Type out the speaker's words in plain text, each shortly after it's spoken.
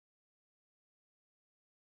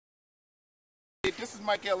Okay, this is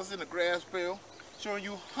Mike Ellis in the grass field, showing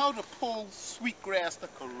you how to pull sweetgrass the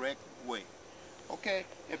correct way. Okay,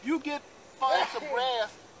 if you find some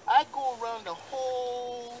grass, I go around the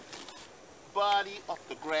whole body of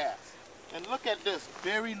the grass. And look at this,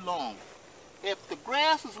 very long. If the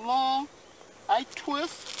grass is long, I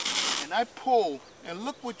twist and I pull, and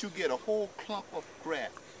look what you get, a whole clump of grass.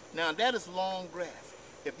 Now that is long grass.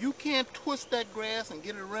 If you can't twist that grass and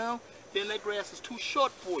get it around, then that grass is too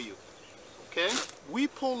short for you. Okay, we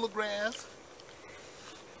pull the grass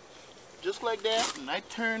just like that, and I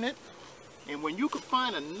turn it, and when you can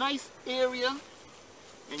find a nice area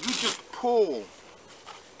and you just pull,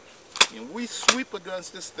 and we sweep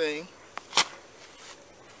against this thing,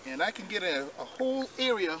 and I can get a whole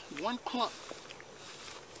area, one clump,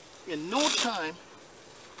 in no time.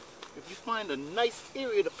 If you find a nice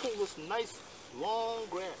area to pull this nice long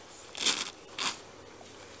grass.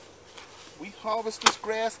 We harvest this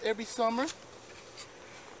grass every summer,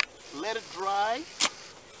 let it dry.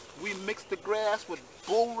 We mix the grass with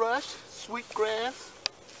bulrush, sweetgrass,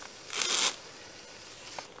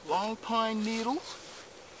 long pine needles,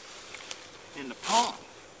 and the palm.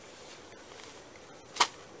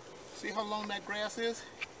 See how long that grass is?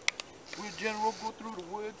 We in general go through the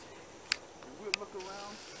woods and we'll look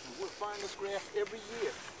around and we'll find this grass every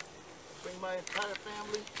year. Bring my entire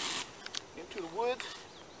family into the woods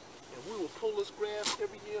and we will pull this grass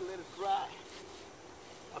every year, let it dry.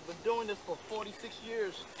 I've been doing this for 46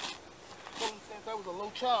 years, pulling since I was a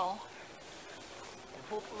little child, and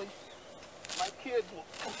hopefully my kids will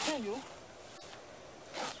continue.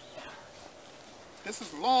 This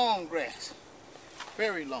is long grass,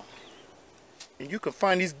 very long. And you can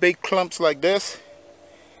find these big clumps like this.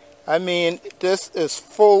 I mean, this is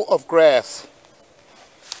full of grass.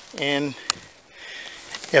 And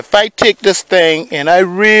if I take this thing and I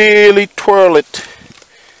really twirl it,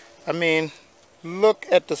 I mean, look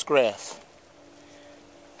at this grass.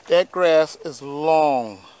 That grass is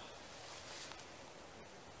long.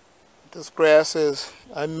 This grass is,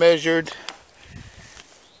 I measured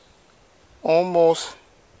almost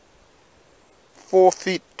 4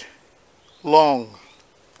 feet long.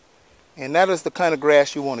 And that is the kind of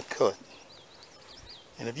grass you want to cut.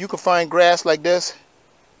 And if you can find grass like this,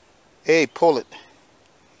 hey, pull it.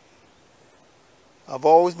 I've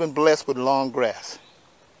always been blessed with long grass.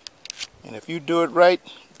 And if you do it right,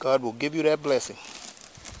 God will give you that blessing.